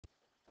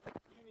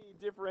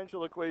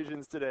differential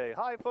equations today.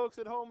 Hi, folks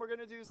at home. We're going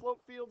to do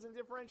slope fields and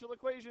differential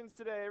equations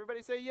today.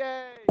 Everybody say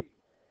yay! It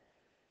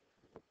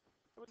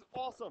was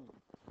awesome.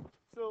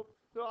 So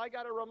I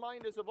got to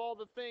remind us of all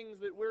the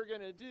things that we're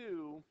going to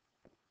do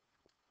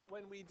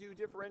when we do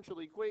differential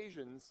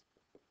equations.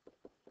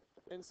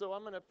 And so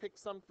I'm going to pick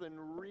something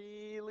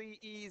really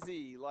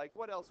easy. Like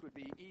what else would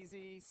be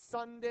easy?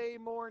 Sunday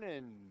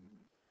morning.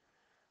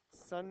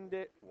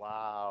 Sunday.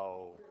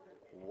 Wow.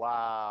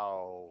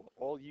 Wow.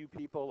 All you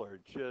people are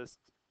just,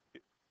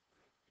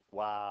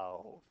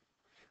 wow.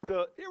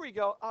 Here we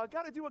go.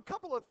 Got to do a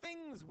couple of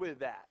things with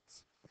that.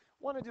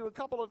 Want to do a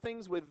couple of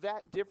things with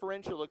that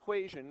differential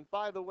equation.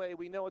 By the way,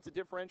 we know it's a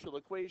differential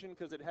equation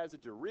because it has a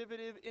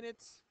derivative in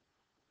it.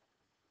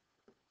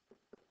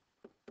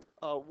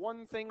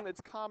 One thing that's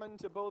common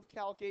to both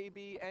Calc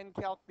AB and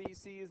Calc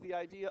BC is the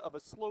idea of a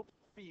slope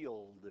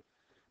field.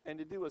 And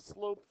to do a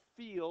slope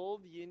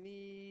field, you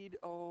need,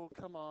 oh,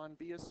 come on,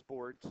 be a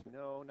sport.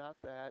 No, not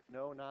that.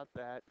 No, not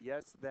that.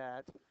 Yes,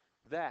 that.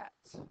 That.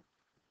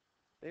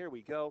 There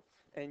we go.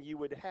 And you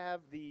would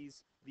have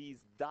these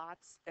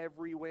dots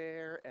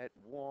everywhere at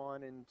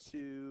 1 and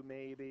 2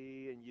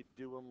 maybe, and you'd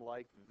do them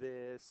like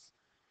this,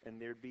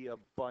 and there'd be a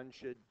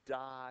bunch of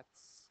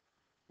dots,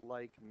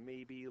 like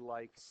maybe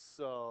like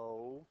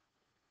so.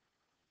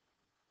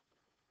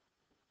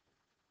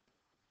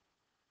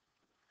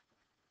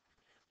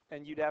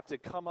 And you'd have to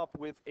come up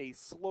with a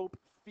slope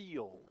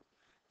field.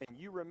 And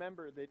you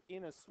remember that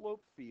in a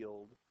slope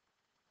field,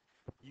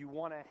 you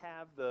want to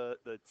have the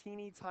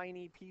teeny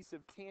tiny piece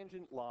of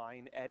tangent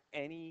line at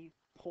any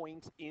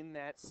point in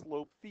that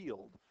slope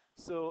field.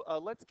 So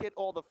let's get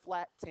all the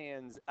flat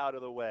tans out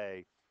of the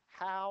way.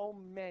 How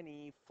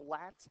many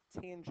flat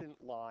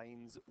tangent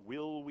lines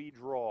will we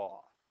draw?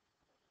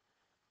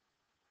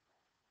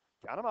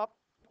 Count them up.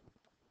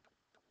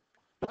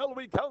 Shall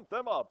we count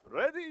them up?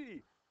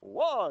 Ready?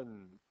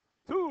 1,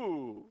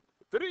 2,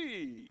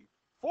 3,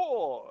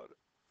 4,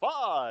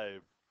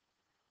 5.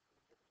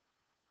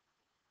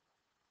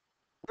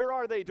 Where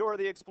are they, Dora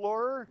the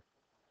Explorer?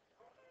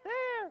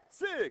 There.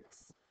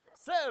 6,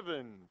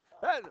 7.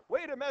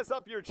 Way to mess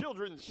up your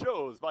children's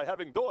shows by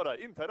having Dora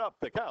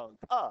interrupt the count.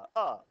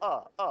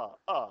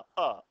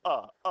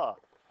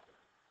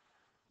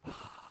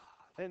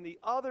 And the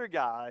other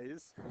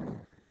guys,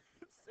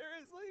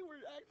 seriously, we're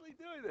actually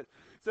doing this.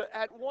 So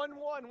at 1,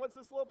 1, what's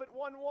the slope at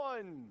 1,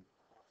 1?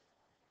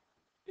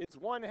 It's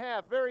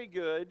 1/2. Very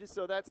good.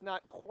 So that's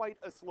not quite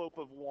a slope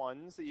of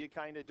 1, so you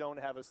kind of don't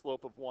have a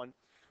slope of 1.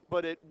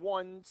 But at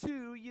 1,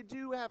 2, you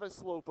do have a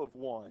slope of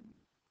 1.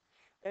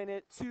 And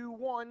at 2,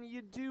 1,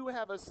 you do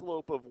have a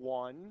slope of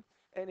 1.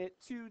 And at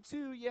 2,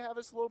 2, you have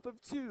a slope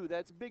of 2.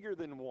 That's bigger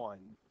than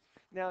 1.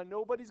 Now,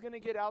 nobody's going to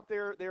get out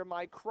their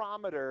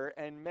micrometer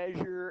and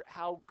measure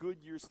how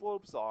good your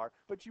slopes are,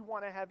 but you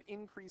want to have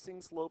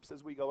increasing slopes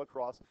as we go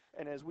across.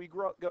 And as we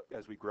grow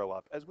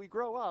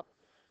up,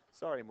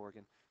 sorry,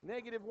 Morgan,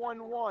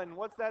 -1, 1,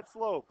 what's that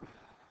slope?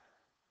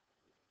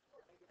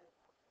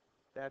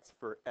 That's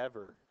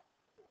forever.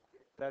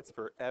 That's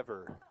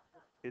forever.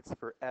 It's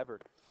forever.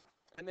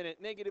 And then at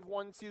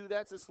 -1, 2,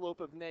 that's a slope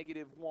of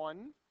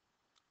 -1,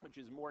 which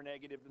is more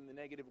negative than the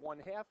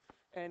 -1/2.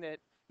 And at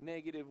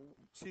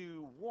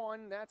 -2,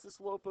 1, that's a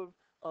slope of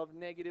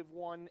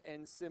 -1.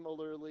 And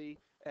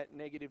similarly, at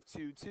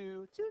 -2,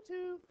 2, 2,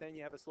 2, then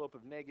you have a slope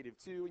of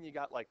 -2, and you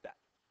got like that.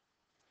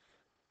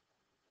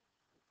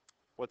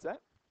 What's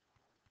that?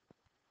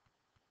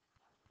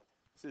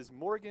 This is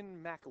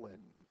Morgan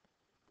Macklin.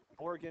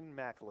 Morgan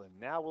Macklin.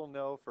 Now we'll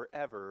know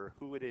forever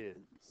who it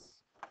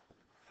is.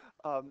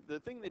 The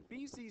thing that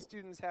BC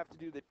students have to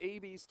do that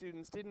AB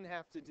students didn't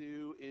have to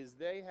do is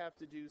they have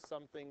to do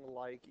something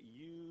like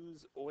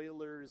use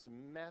Euler's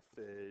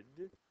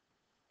method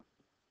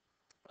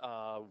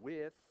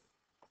with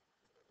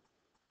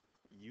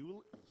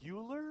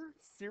Euler?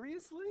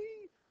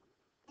 Seriously?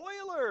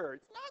 Euler!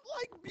 It's not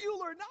like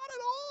Bueller, not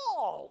at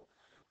all!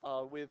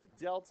 With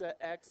delta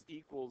x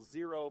equals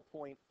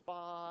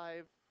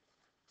 0.5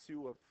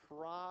 to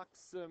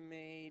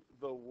approximate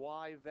the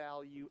y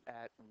value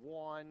at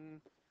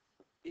 1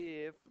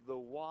 if the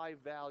y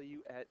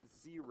value at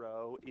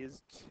 0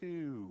 is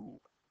 2.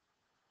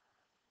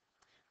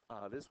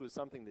 This was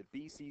something that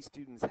BC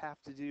students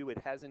have to do. It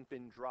hasn't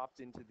been dropped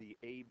into the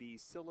AB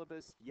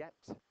syllabus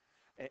yet.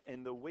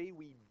 And the way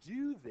we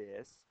do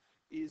this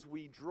is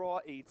we draw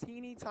a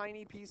teeny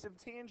tiny piece of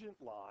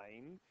tangent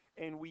line,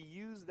 and we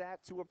use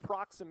that to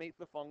approximate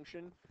the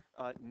function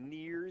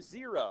near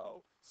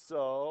 0.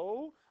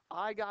 So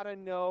I got to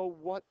know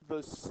what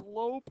the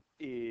slope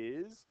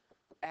is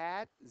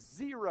at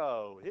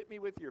 0. Hit me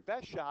with your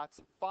best shots.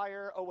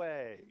 Fire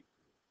away.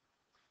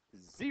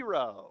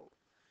 0.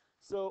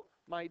 So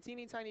my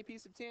teeny tiny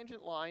piece of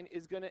tangent line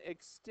is going to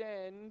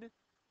extend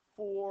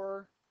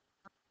for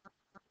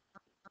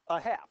a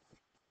half.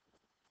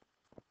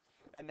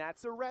 And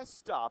that's a rest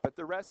stop. At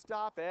the rest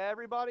stop,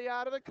 everybody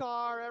out of the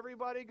car,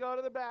 everybody go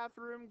to the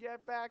bathroom,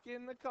 get back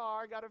in the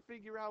car, got to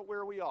figure out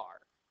where we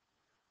are.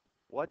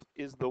 What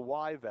is the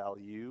y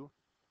value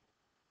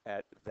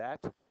at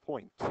that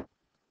point?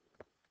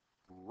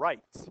 Right.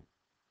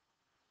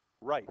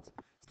 Right.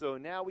 So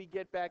now we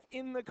get back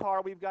in the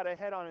car. We've got to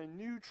head on a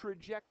new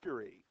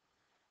trajectory.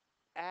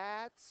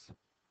 At,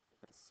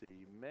 let's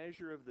see,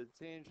 measure of the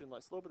tangent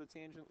line, slope of the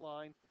tangent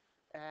line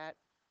at,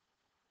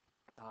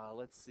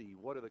 let's see,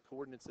 what are the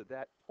coordinates of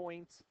that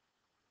point?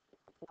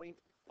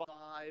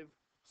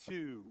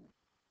 0.52.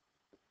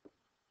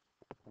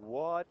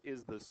 What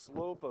is the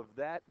slope of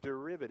that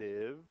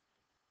derivative?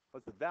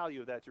 What's the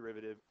value of that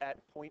derivative at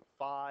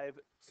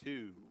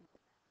 0.52?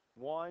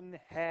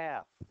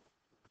 1/2.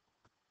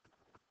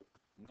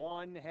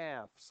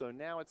 1/2. So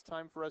now it's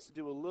time for us to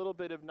do a little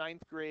bit of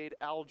 9th grade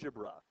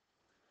algebra.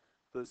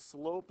 The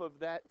slope of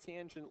that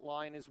tangent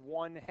line is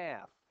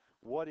 1/2.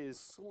 What is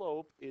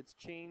slope? It's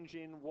change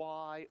in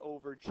y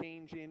over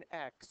change in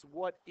x.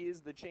 What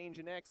is the change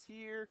in x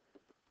here?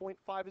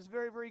 0.5 is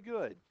very, very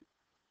good.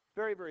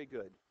 Very, very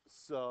good.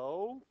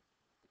 So,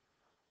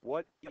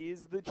 what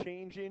is the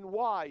change in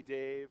y,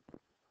 Dave?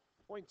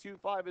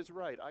 0.25 is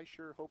right. I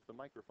sure hope the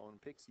microphone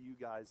picks you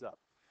guys up.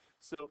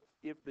 So,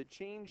 if the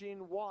change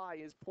in y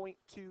is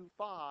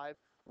 0.25,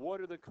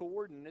 what are the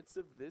coordinates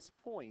of this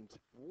point?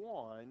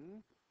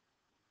 1,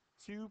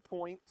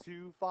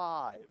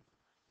 2.25.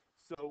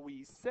 So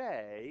we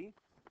say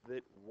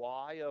that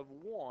y of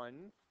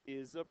 1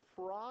 is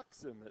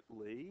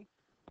approximately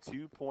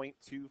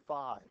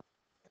 2.25.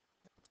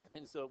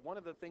 And so one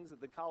of the things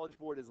that the College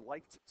Board has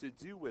liked to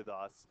do with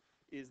us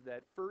is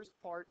that first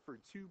part for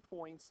 2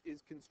 points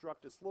is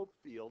construct a slope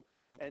field,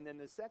 and then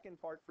the second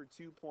part for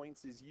 2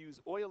 points is use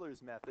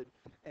Euler's method,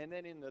 and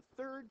then in the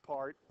third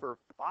part for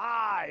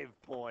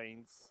 5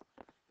 points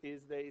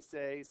is they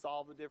say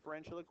solve the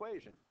differential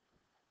equation.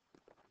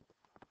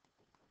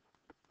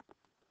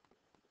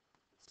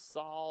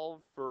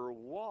 Solve for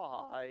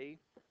y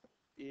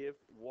if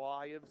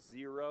y of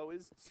 0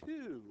 is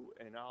 2.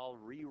 And I'll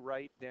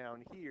rewrite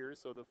down here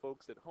so the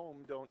folks at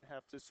home don't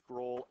have to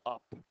scroll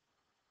up.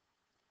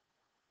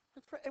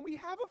 That's right. And we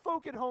have a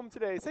folk at home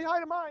today. Say hi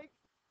to Mike.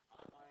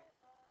 Hi,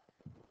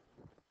 Mike.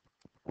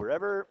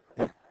 Wherever.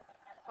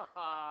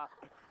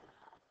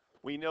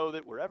 We know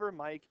that wherever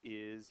Mike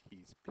is,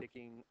 he's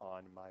picking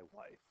on my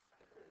wife.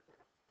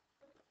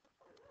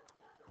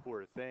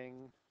 Poor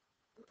thing.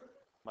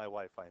 My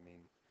wife, I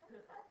mean.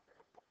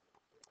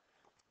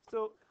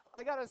 So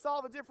I got to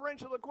solve a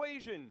differential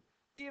equation.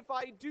 If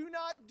I do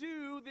not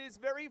do this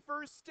very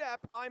first step,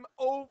 I'm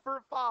 0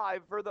 for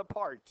 5 for the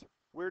part.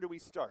 Where do we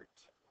start?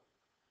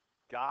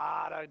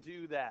 Gotta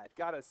do that.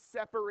 Gotta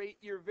separate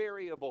your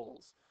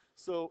variables.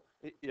 So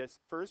yes,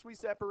 first we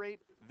separate,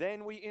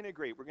 then we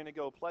integrate. We're going to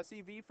go plus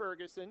EV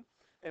Ferguson,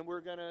 and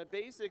we're going to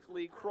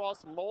basically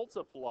cross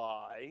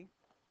multiply.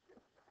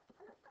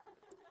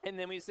 And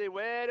then we say,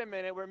 wait a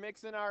minute, we're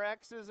mixing our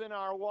x's and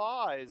our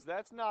y's.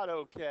 That's not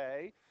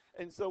okay.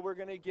 And so we're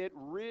going to get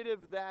rid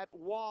of that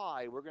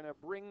y. We're going to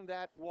bring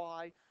that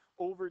y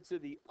over to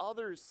the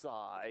other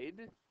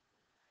side.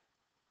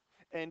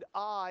 And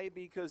I,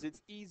 because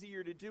it's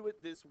easier to do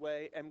it this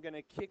way, am going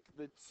to kick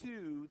the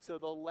 2 to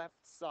the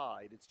left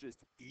side. It's just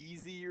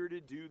easier to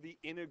do the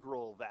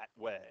integral that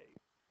way.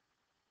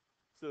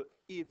 So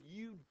if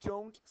you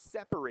don't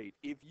separate,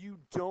 if you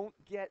don't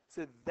get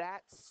to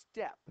that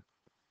step,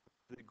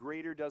 the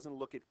grader doesn't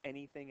look at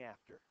anything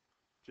after.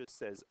 Just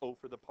says, oh,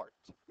 for the part.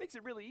 Makes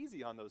it really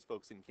easy on those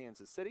folks in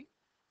Kansas City.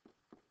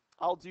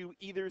 I'll do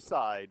either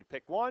side.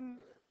 Pick one.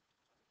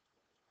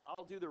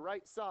 I'll do the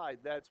right side.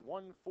 That's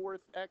 1/4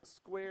 x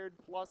squared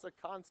plus a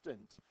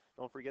constant.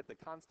 Don't forget the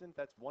constant.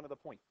 That's one of the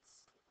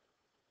points.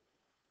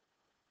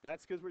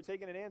 That's because we're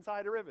taking an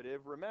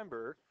antiderivative.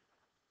 Remember,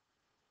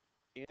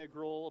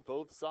 integral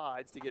both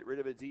sides to get rid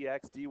of a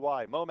dx, dy.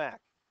 Momac.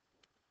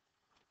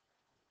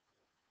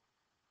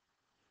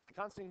 The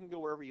constant can go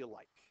wherever you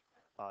like.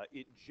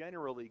 It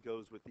generally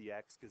goes with the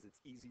x because it's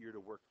easier to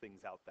work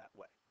things out that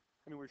way.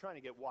 I mean, we're trying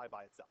to get y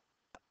by itself.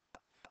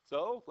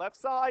 So, left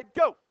side,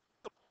 go!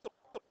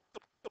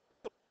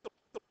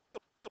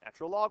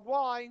 Natural log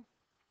y.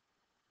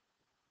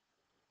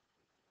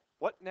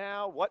 What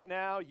now? What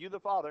now? You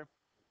the father.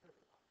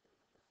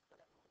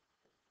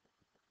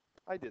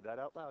 I did that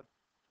out loud.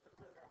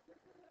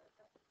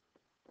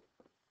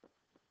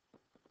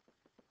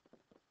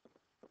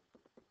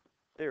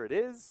 There it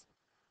is.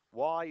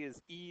 Y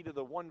is e to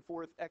the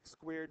 1/4 x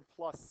squared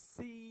plus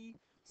c.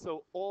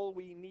 So all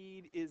we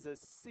need is a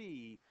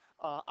c.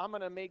 I'm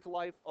going to make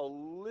life a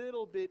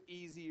little bit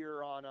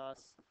easier on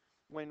us.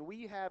 When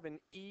we have an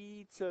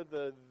e to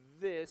the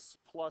this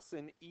plus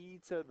an e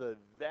to the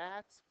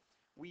that,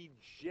 we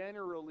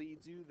generally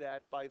do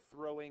that by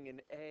throwing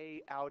an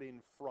a out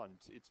in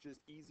front. It's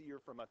just easier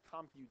from a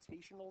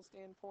computational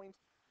standpoint.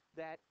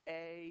 That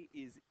a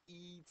is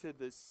e to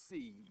the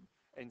c.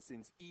 And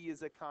since e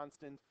is a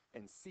constant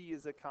and c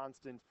is a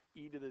constant,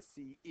 e to the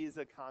c is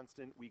a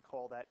constant, we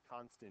call that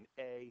constant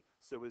a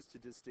so as to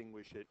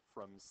distinguish it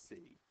from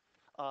c.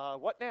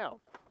 What now?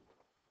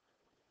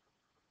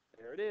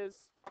 There it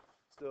is.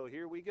 So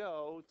here we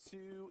go.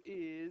 2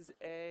 is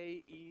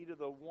a e to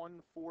the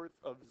 1/4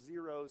 of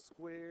 0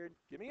 squared.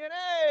 Give me an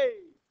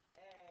a!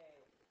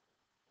 A.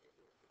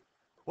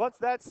 What's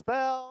that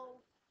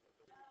spell?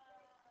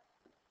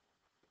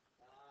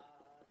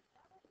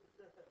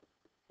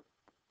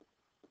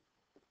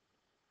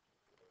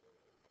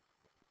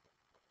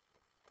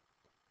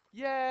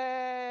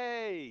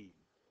 Yay!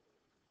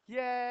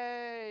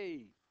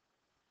 Yay!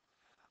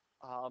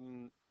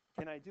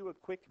 Can I do a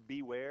quick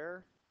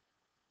beware?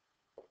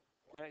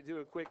 Can I do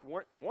a quick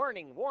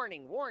warning,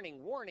 warning,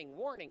 warning, warning,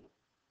 warning?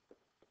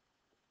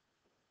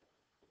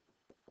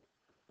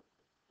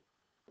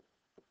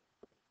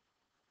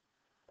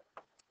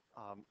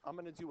 I'm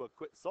going to do a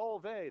quick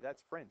solve.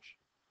 That's French.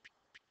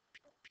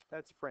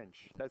 That's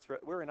French.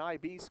 We're an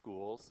IB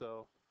school,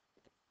 so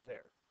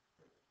there,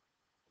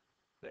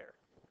 there.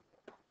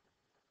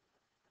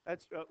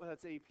 That's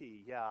AP.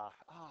 Yeah.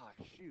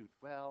 Shoot.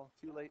 Well,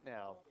 too late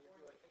now.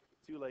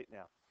 Too late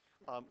now.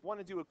 Want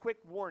to do a quick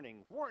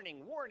warning,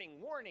 warning, warning,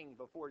 warning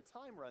before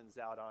time runs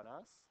out on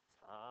us.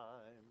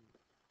 Time,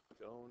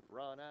 don't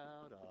run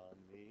out on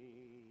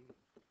me.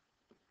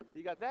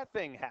 You got that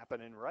thing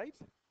happening, right?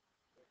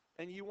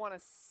 And you want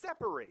to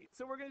separate.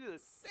 So we're going to do the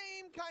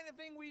same kind of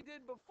thing we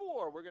did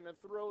before. We're going to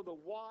throw the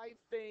y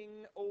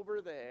thing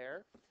over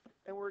there,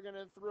 and we're going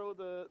to throw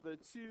the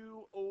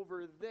 2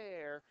 over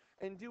there.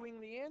 And doing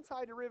the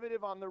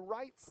antiderivative on the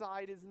right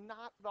side is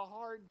not the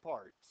hard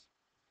part.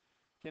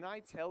 Can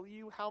I tell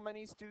you how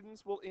many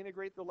students will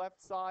integrate the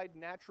left side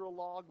natural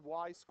log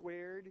y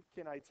squared?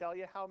 Can I tell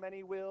you how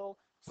many will?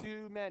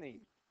 Too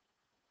many.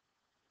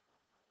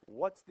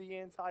 What's the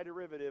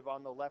antiderivative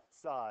on the left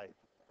side?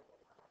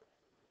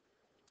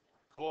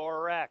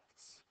 Correct.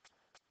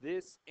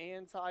 This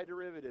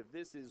antiderivative,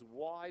 this is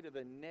y to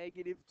the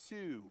negative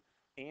 2.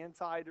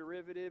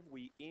 Antiderivative,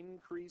 we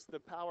increase the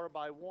power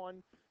by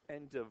 1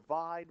 and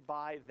divide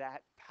by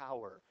that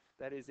power.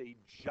 That is a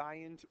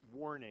giant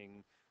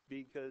warning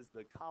because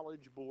the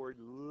College Board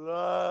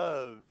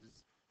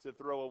loves to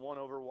throw a 1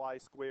 over y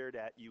squared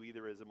at you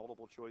either as a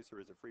multiple choice or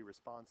as a free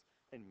response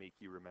and make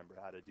you remember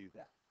how to do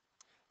that.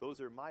 Those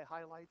are my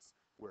highlights.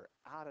 We're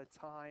out of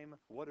time.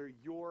 What are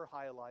your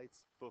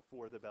highlights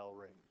before the bell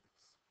rings?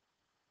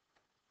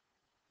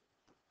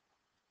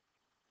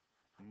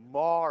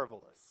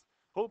 Marvelous.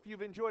 Hope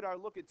you've enjoyed our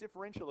look at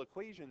differential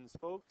equations,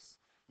 folks.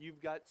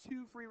 You've got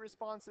 2 free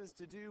responses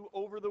to do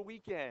over the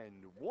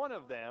weekend. One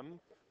of them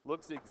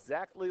looks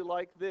exactly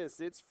like this.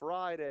 It's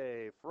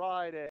Friday.